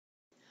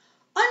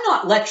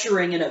not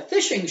lecturing in a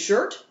fishing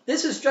shirt.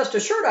 This is just a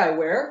shirt I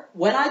wear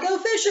when I go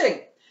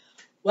fishing.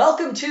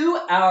 Welcome to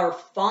our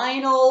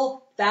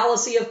final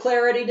fallacy of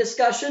clarity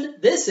discussion.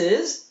 This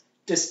is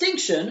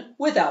distinction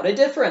without a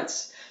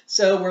difference.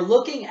 So we're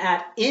looking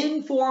at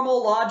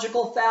informal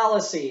logical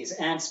fallacies,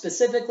 and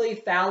specifically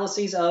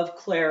fallacies of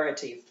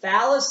clarity.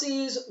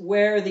 Fallacies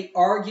where the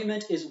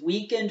argument is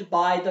weakened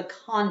by the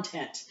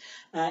content.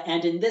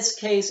 And in this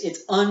case,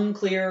 it's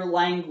unclear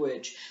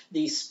language.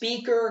 The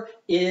speaker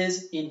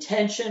is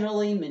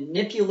intentionally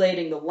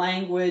manipulating the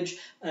language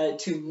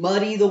to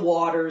muddy the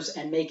waters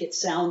and make it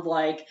sound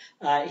like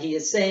he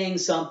is saying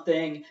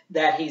something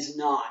that he's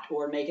not,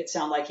 or make it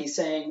sound like he's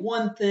saying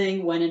one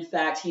thing when in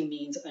fact he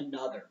means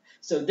another.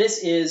 So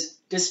this is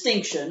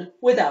distinction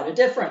without a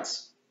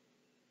difference.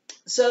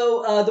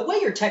 So the way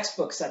your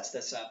textbook sets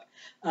this up,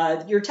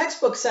 your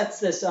textbook sets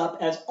this up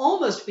as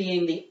almost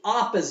being the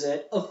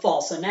opposite of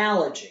false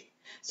analogy.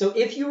 So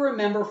if you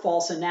remember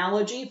false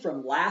analogy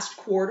from last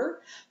quarter,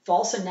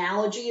 false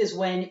analogy is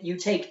when you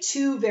take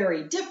two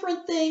very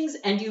different things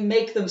and you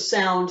make them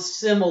sound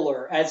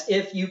similar, as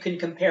if you can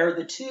compare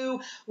the two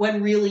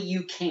when really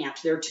you can't.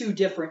 They're too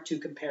different to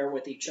compare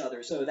with each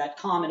other. So that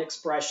common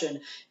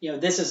expression,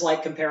 this is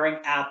like comparing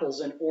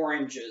apples and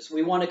oranges.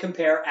 We want to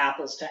compare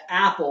apples to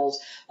apples,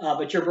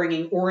 but you're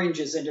bringing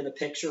oranges into the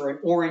picture. An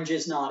orange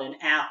is not an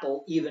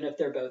apple, even if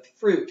they're both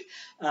fruit.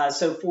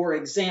 So for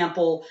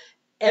example,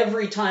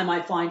 every time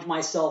I find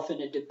myself in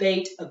a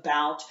debate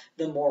about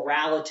the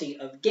morality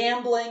of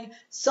gambling,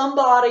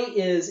 somebody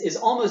is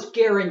almost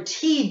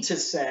guaranteed to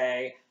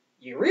say,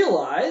 you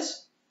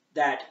realize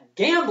that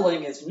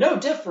gambling is no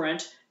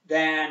different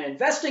than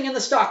investing in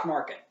the stock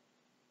market.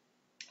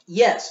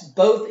 Yes,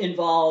 both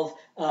involve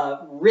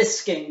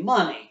risking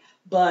money,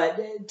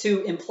 but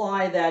to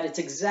imply that it's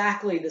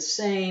exactly the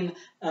same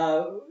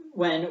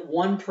when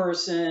one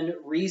person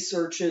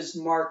researches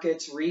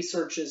markets,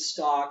 researches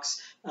stocks,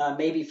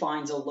 maybe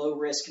finds a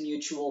low-risk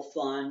mutual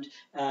fund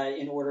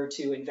in order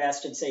to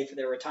invest and save for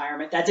their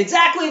retirement. That's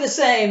exactly the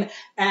same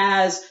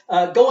as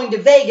going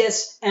to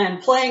Vegas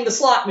and playing the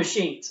slot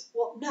machines.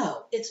 Well,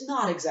 no, it's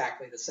not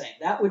exactly the same.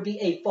 That would be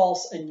a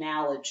false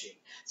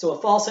analogy. So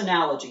a false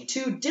analogy,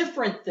 two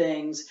different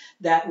things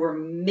that we're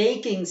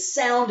making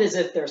sound as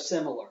if they're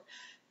similar.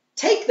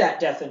 Take that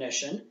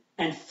definition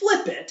and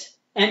flip it,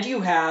 and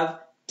you have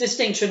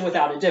distinction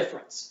without a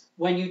difference.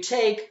 When you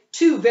take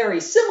two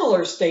very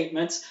similar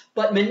statements,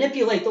 but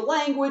manipulate the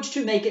language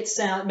to make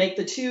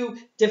the two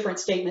different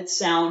statements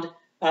sound,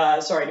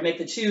 to make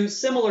the two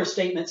similar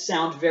statements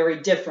sound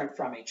very different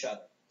from each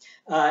other.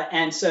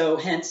 And so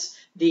hence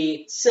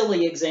the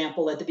silly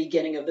example at the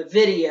beginning of the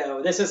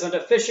video. This isn't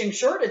a fishing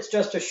shirt, it's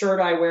just a shirt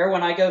I wear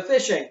when I go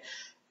fishing.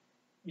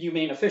 You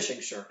mean a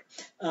fishing shirt.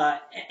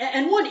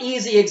 And one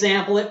easy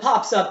example, it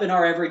pops up in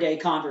our everyday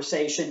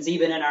conversations,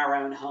 even in our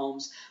own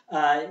homes.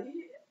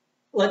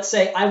 Let's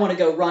say I want to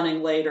go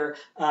running later.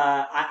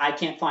 I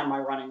can't find my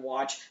running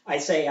watch. I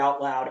say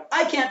out loud,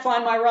 I can't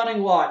find my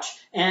running watch.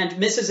 And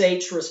Mrs.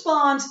 H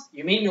responds,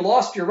 you mean you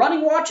lost your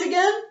running watch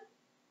again?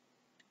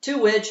 To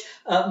which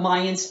my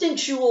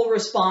instinctual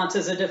response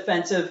is a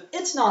defensive,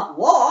 it's not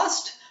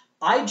lost.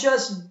 I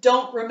just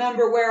don't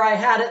remember where I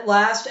had it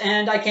last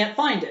and I can't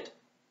find it.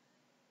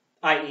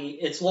 I.e.,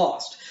 it's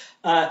lost.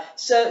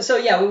 So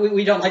yeah,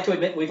 we don't like to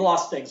admit we've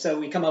lost things, so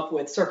we come up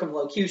with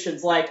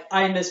circumlocutions like,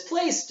 I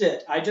misplaced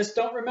it, I just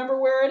don't remember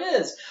where it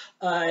is,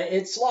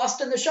 it's lost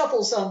in the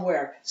shuffle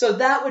somewhere. So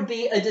that would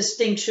be a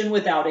distinction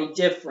without a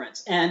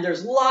difference. And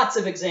there's lots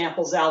of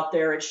examples out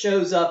there. It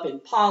shows up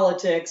in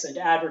politics and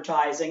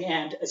advertising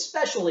and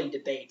especially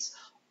debates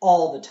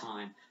all the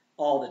time.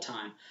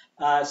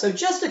 So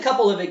just a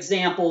couple of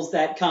examples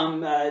that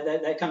come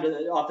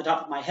off the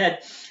top of my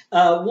head.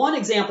 One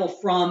example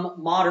from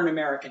modern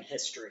American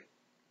history.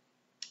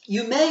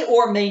 You may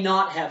or may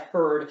not have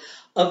heard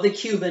of the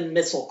Cuban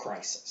Missile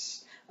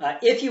Crisis.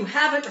 If you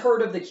haven't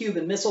heard of the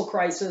Cuban Missile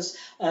Crisis,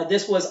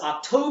 this was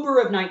October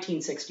of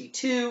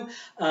 1962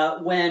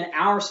 when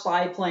our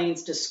spy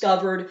planes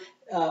discovered,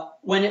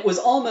 when it was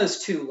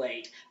almost too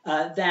late,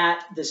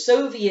 that the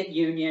Soviet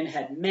Union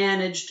had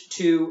managed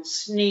to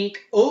sneak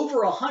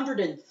over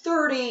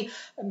 130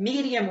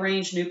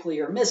 medium-range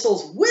nuclear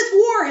missiles with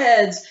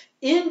warheads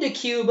into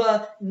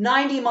Cuba,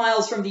 90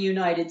 miles from the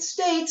United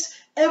States.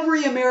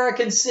 Every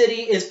American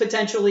city is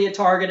potentially a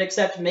target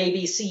except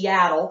maybe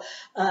Seattle.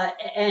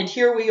 And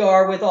here we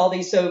are with all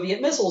these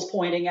Soviet missiles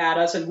pointing at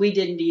us, and we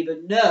didn't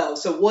even know.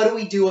 So what do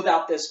we do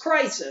about this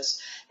crisis?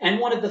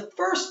 And one of the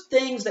first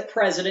things that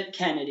President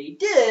Kennedy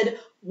did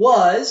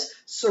was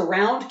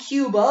surround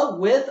Cuba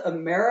with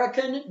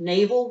American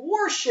naval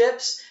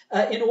warships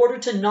in order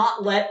to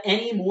not let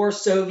any more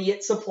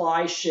Soviet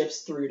supply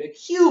ships through to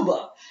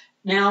Cuba.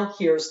 Now,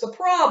 here's the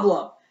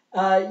problem.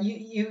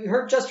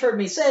 You just heard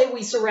me say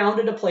we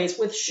surrounded a place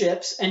with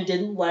ships and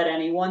didn't let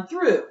anyone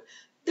through.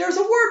 There's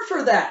a word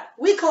for that.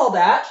 We call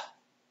that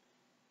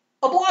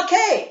a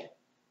blockade.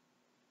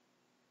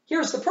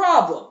 Here's the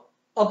problem.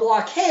 A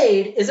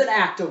blockade is an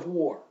act of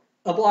war.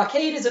 A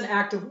blockade is an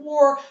act of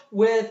war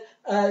with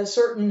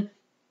certain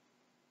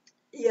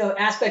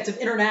aspects of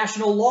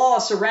international law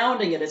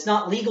surrounding it. It's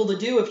not legal to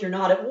do if you're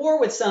not at war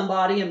with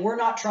somebody, and we're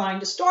not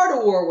trying to start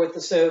a war with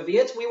the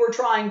Soviets. We were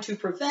trying to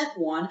prevent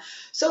one.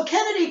 So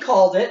Kennedy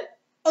called it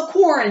a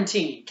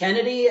quarantine.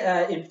 Kennedy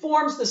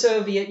informs the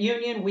Soviet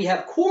Union, we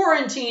have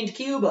quarantined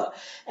Cuba.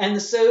 And the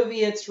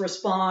Soviets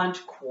respond,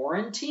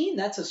 quarantine?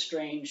 That's a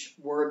strange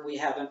word we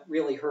haven't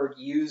really heard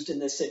used in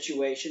this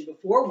situation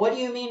before. What do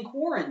you mean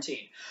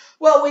quarantine?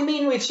 Well, we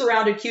mean we've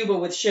surrounded Cuba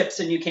with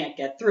ships and you can't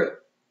get through.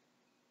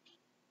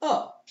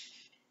 Oh,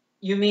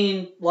 you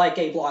mean like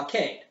a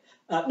blockade?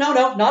 No,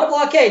 not a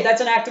blockade. That's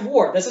an act of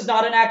war. This is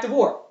not an act of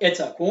war. It's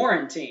a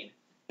quarantine.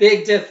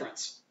 Big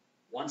difference.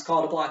 One's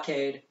called a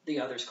blockade,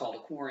 the other's called a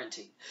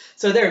quarantine.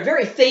 So they're a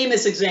very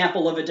famous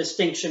example of a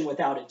distinction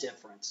without a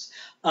difference.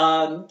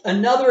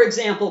 Another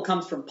example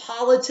comes from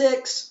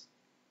politics.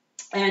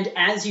 And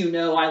as you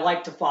know, I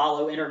like to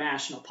follow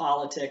international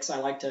politics. I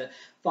like to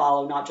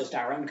follow not just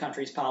our own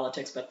country's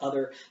politics, but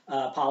other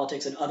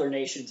politics in other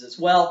nations as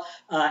well.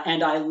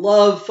 And I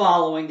love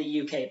following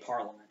the UK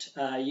Parliament.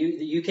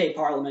 The UK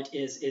Parliament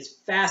is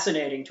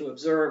fascinating to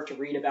observe, to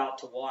read about,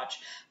 to watch.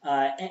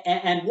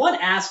 And one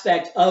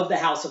aspect of the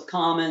House of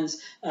Commons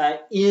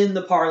in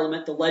the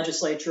Parliament, the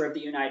legislature of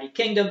the United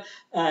Kingdom,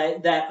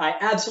 that I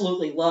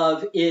absolutely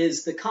love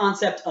is the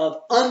concept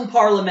of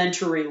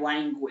unparliamentary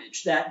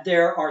language, that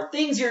there are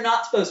things you're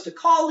not supposed to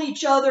call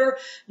each other,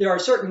 there are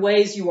certain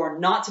ways you are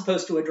not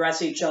supposed to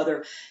address each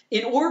other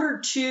in order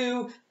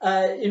to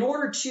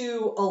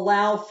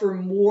allow for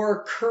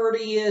more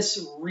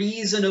courteous,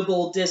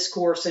 reasonable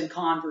discourse and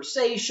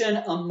conversation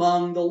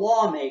among the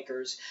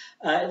lawmakers.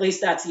 At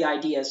least that's the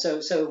idea.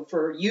 So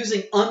for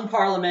using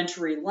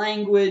unparliamentary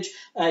language,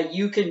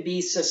 you can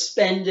be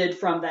suspended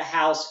from the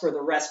House for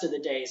the rest of the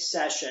day's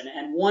session.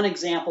 And one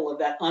example of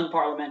that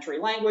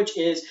unparliamentary language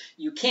is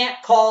you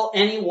can't call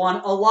anyone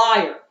a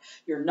liar.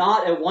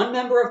 One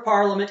member of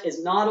Parliament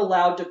is not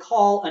allowed to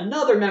call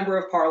another member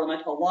of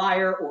Parliament a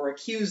liar or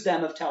accuse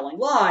them of telling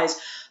lies,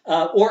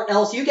 or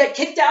else you get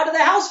kicked out of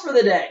the House for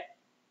the day.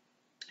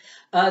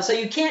 So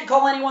you can't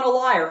call anyone a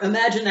liar.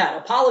 Imagine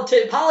that.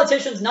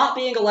 Politicians not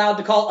being allowed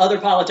to call other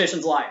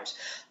politicians liars.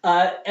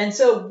 And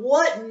so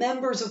what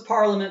members of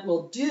Parliament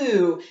will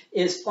do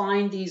is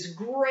find these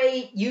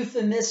great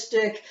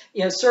euphemistic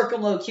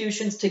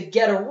circumlocutions to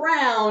get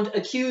around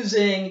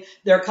accusing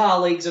their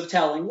colleagues of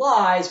telling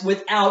lies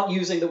without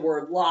using the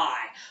word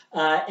lie.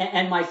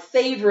 And my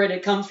favorite,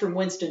 it comes from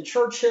Winston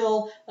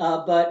Churchill,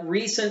 but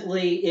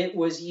recently it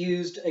was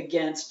used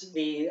against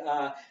the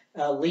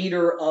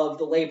leader of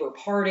the Labour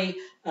Party.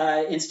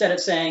 Instead of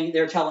saying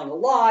they're telling a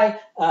lie,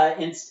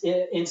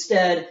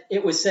 instead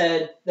it was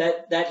said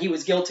that he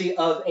was guilty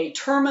of a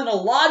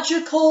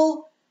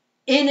terminological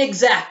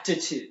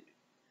inexactitude.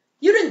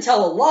 You didn't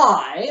tell a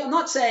lie. I'm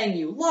not saying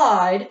you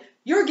lied.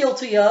 You're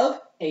guilty of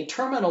a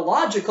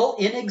terminological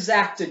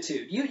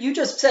inexactitude. You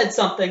just said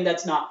something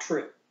that's not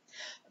true.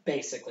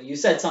 Basically, you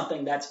said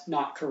something that's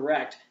not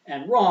correct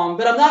and wrong,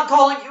 but I'm not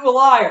calling you a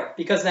liar,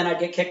 because then I'd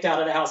get kicked out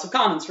of the House of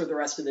Commons for the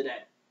rest of the day.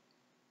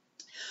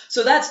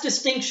 So that's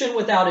distinction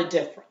without a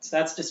difference.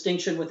 That's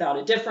distinction without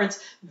a difference.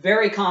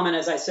 Very common,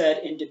 as I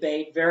said, in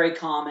debate, very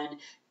common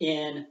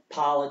in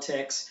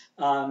politics,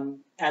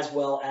 as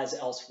well as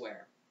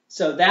elsewhere.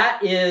 So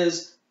that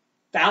is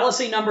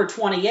fallacy number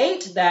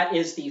 28. That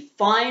is the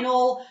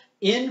final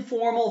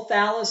informal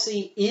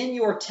fallacy in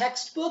your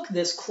textbook.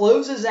 This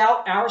closes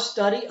out our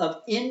study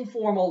of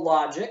informal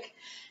logic.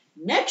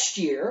 Next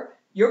year,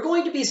 you're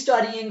going to be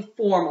studying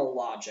formal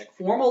logic.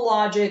 Formal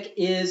logic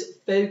is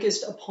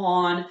focused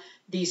upon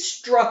the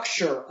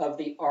structure of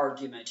the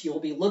argument. You'll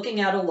be looking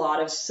at a lot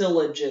of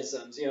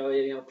syllogisms,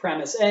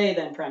 premise A,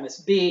 then premise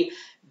B,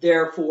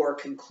 therefore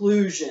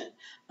conclusion.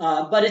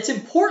 But it's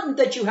important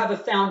that you have a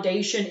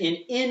foundation in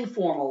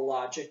informal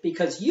logic,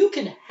 because you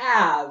can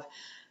have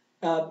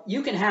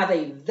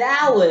a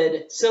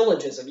valid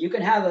syllogism. You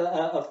can have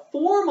a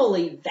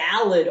formally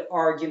valid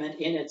argument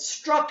in its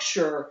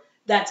structure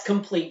that's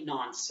complete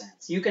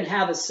nonsense. You can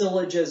have a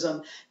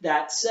syllogism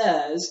that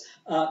says,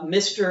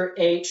 Mr.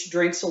 H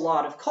drinks a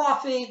lot of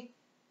coffee,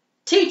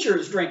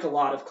 teachers drink a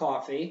lot of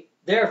coffee,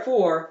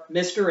 therefore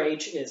Mr.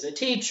 H is a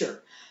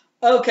teacher.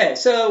 Okay,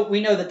 so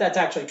we know that that's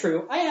actually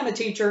true. I am a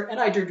teacher and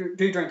I do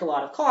drink a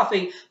lot of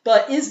coffee,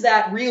 but is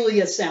that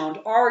really a sound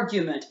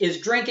argument? Is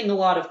drinking a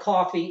lot of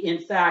coffee, in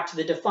fact,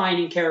 the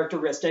defining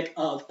characteristic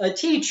of a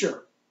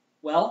teacher?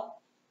 Well,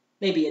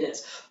 maybe it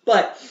is.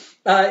 But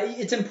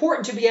it's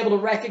important to be able to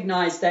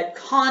recognize that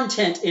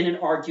content in an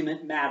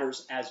argument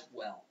matters as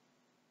well.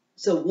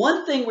 So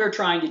one thing we're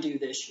trying to do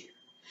this year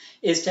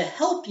is to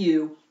help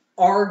you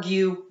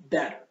argue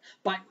better.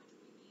 By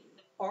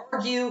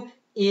argue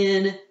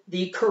in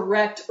the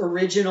correct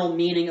original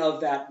meaning of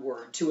that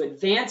word, to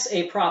advance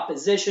a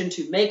proposition,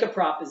 to make a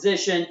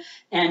proposition,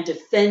 and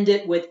defend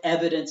it with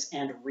evidence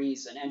and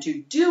reason. And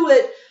to do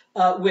it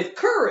with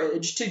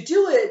courage, to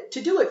do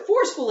it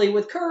forcefully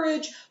with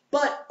courage,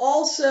 but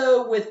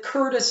also with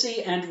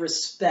courtesy and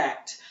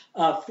respect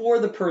for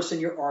the person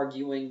you're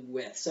arguing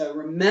with. So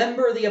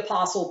remember the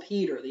Apostle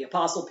Peter. The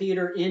Apostle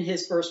Peter, in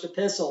his first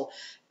epistle,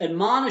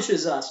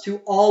 admonishes us to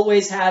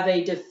always have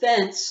a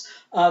defense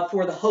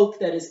for the hope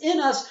that is in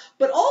us,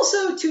 but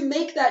also to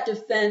make that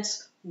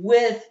defense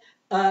with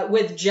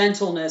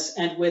gentleness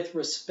and with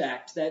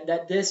respect,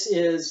 that this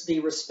is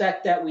the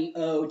respect that we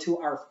owe to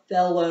our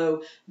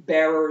fellow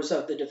bearers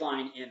of the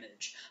divine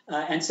image.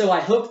 And so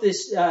I hope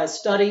this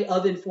study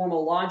of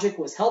informal logic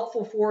was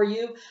helpful for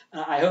you.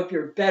 I hope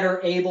you're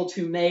better able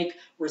to make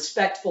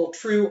respectful,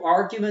 true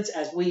arguments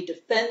as we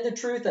defend the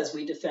truth, as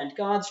we defend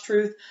God's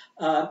truth.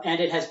 And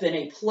it has been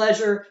a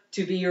pleasure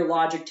to be your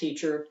logic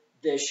teacher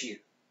this year.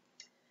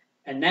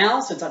 And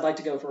now, since I'd like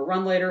to go for a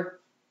run later,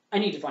 I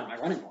need to find my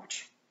running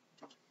watch.